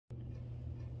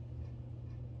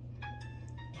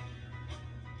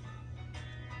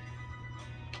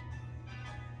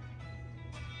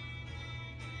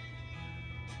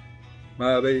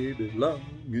My baby's long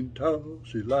and tall,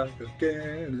 she's like a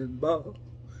cannonball.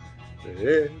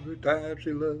 Every time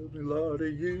she loves me,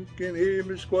 Lordy, you can hear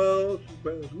me squall. She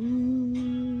cries,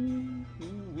 ooh,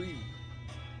 ooh-wee.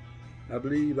 I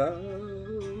believe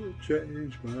I'll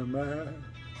change my mind.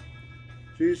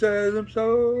 She says, I'm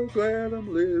so glad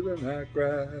I'm living. I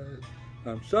cried,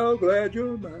 I'm so glad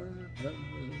you're mine.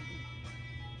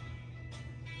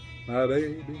 My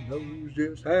baby knows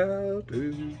just how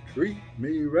to treat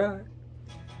me right.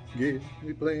 Give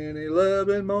me plenty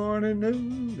loving morning,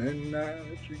 noon, and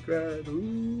night. She cried,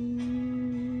 ooh-wee.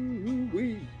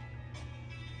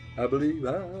 I believe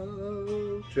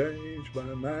I'll change my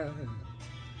mind.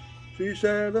 She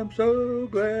said, I'm so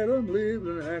glad I'm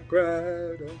living. I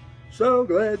cried, I'm so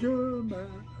glad you're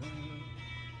mine.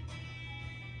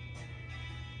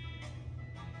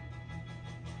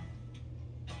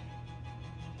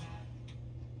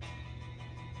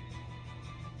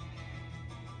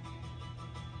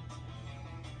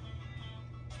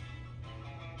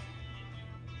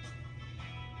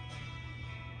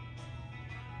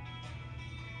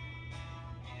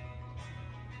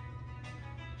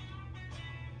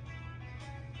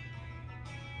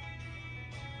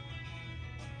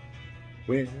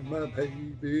 When my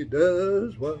baby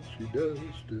does what she does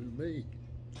to me,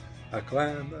 I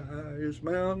climb the highest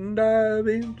mountain, dive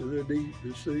into the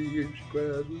deepest sea, and she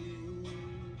cries, ooh,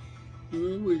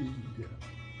 ooh-wee.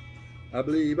 I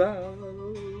believe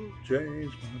I'll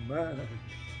change my mind.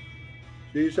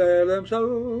 She said, I'm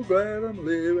so glad I'm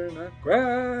living. I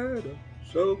cried, I'm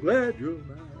so glad you're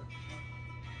mine.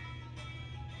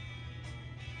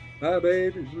 My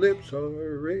baby's lips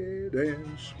are red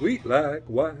and sweet like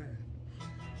wine.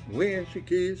 When she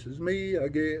kisses me, I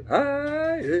get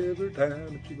high every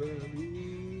time she cries,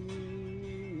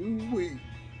 ooh-wee.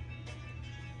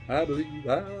 I believe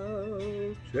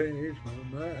I'll change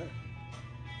my mind.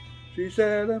 She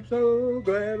said, I'm so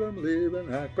glad I'm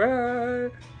living. I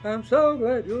cried, I'm so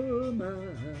glad you're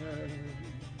mine.